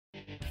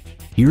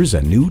Here's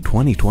a new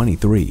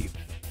 2023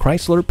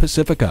 Chrysler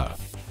Pacifica.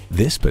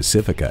 This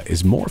Pacifica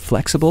is more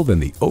flexible than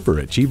the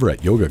overachiever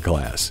at yoga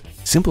class.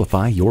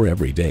 Simplify your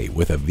everyday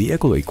with a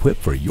vehicle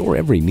equipped for your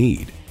every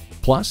need.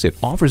 Plus, it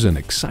offers an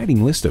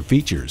exciting list of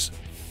features: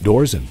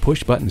 doors and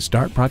push-button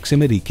start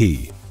proximity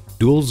key,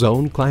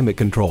 dual-zone climate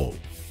control,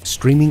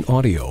 streaming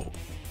audio,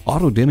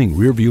 auto-dimming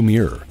rearview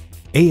mirror,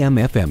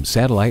 AM/FM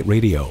satellite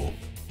radio,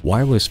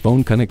 wireless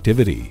phone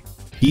connectivity,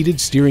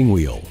 heated steering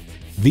wheel,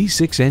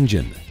 V6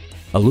 engine,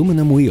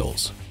 aluminum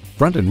wheels,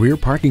 front and rear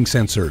parking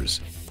sensors,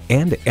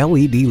 and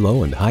LED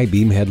low and high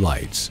beam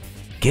headlights.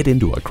 Get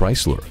into a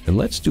Chrysler and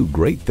let's do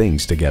great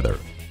things together.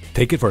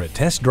 Take it for a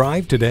test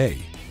drive today.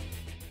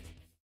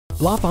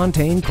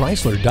 LaFontaine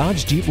Chrysler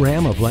Dodge Jeep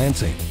Ram of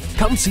Lansing.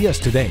 Come see us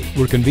today.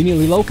 We're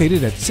conveniently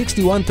located at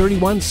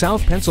 6131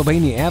 South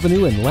Pennsylvania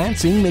Avenue in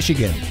Lansing,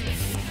 Michigan.